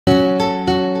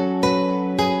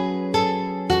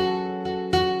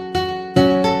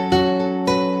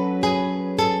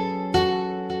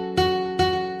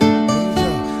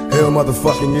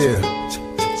motherfucking year.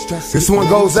 This one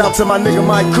goes out to my nigga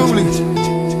Mike Cooley.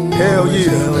 Hell yeah.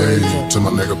 Hey, to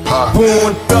my nigga Pop.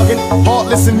 Born thuggin',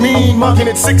 heartless and mean, mugging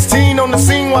at 16 on the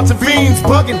scene, watching fiends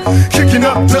bugging, kicking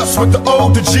up dust with the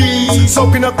older G's,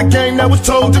 soaking up the game that was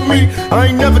told to me. I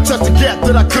ain't never touched a gap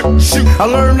that I couldn't shoot. I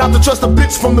learned not to trust a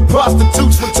bitch from the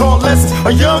prostitutes with taught lessons.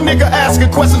 A young nigga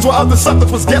asking questions while other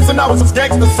suckers was guessing I was some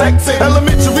gangster sexy.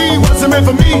 Elementary wasn't meant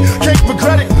for me, can't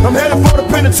regret it. I'm headed for the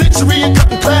penitentiary and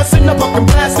cutting class in, I'm fucking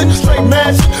blasting, straight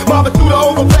mashing, mobbing through the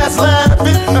overpass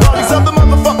laughing. All these other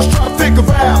motherfuckers try to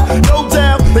figure out, no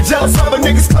doubt, they jealous of a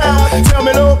nigga's cloud. Tell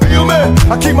me don't feel me,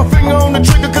 I keep my finger on the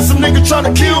trigger cause some nigga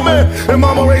tryna kill me. And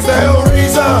mama raised the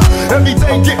Hellrazor, every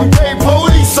day getting paid,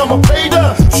 police, I'm a paid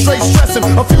up. Straight stressing,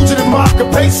 a fugitive, my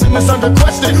occupation is under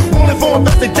question, wanted for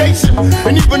investigation.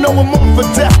 And even though I'm on for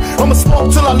death, I'ma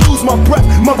smoke till I lose my breath,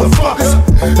 motherfuckers.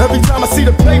 Every time I see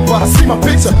the paper, I see my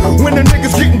picture. When the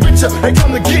niggas getting richer, they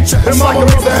come to get ya. And mama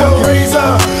raised the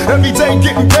Hellrazor, every day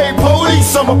getting paid,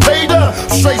 police, I'm a paid up.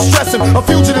 Straight stressing, a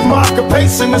fugitive, my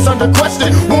occupation is under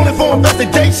question, wanted for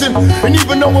investigation. And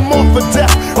even though I'm on for death,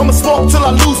 I'ma smoke till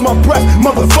I lose my breath,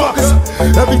 motherfuckers.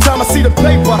 Every time I see the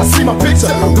paper, I see my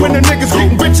picture. When the niggas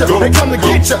getting richer, they come to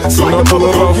get ya. It's like a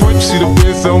motherfucker. You see the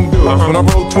Benz on good. When I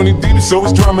roll 20 deep, it's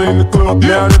always drama in the club.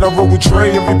 Now that I roll with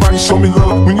Trey, everybody show me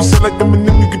love. When you sell like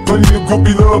Eminem, you get plenty of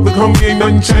groupie love. Look, homie, ain't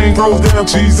nothing changed. Rolls down,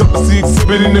 cheese up. I see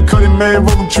exhibit in the cutting, man,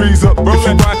 roll them trees up. If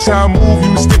you watch how I move,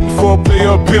 you mistake me for a player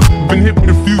up pimp. Been hit with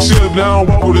a few shoves, now I don't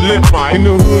walk with a limp. In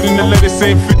the hood, in the lady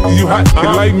saying 50, you hot. They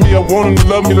like me, I want them to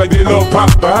love me like they love pop.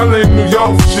 But I in New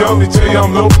York for sure, they tell you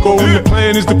I'm local. And the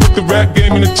plan is to put the rap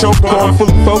game in the choke. I'm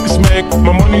fully focused, man.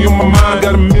 My money on my mind,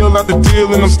 got a meal out the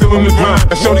deal, and I'm still in the grind.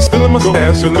 And shorty still in my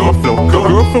style, still in my flow.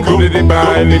 Girl from good, they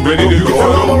buy and they ready to go.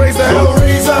 I'ma raise the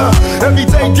Hellrazor, every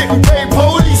day getting paid,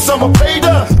 police, I'm a paid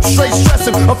up. Straight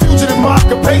stressing, a fugitive, my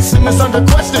occupation is under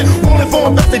question, wanted for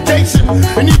investigation.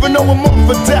 And even though I'm on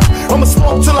for death, I'ma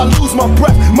smoke till I lose my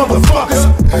breath, motherfuckers.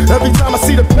 Every time I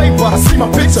see the paper, I see my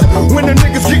picture. When the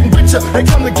niggas getting richer, they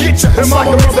come to get ya. And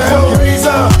mama raised the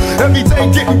Hellrazor, every day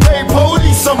getting paid,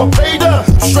 police, I'm a paid up.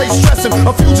 Straight stressing,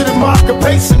 a fugitive, my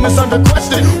occupation is under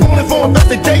question, wanted for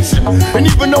investigation. And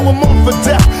even though I'm on for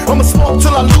death, I'ma smoke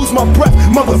till I lose my breath,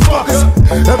 motherfuckers.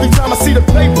 Every time I see the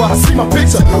paper, I see my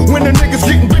picture. When the niggas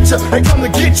getting richer, they come to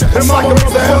get ya. And mama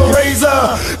raised the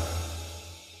Hellrazor.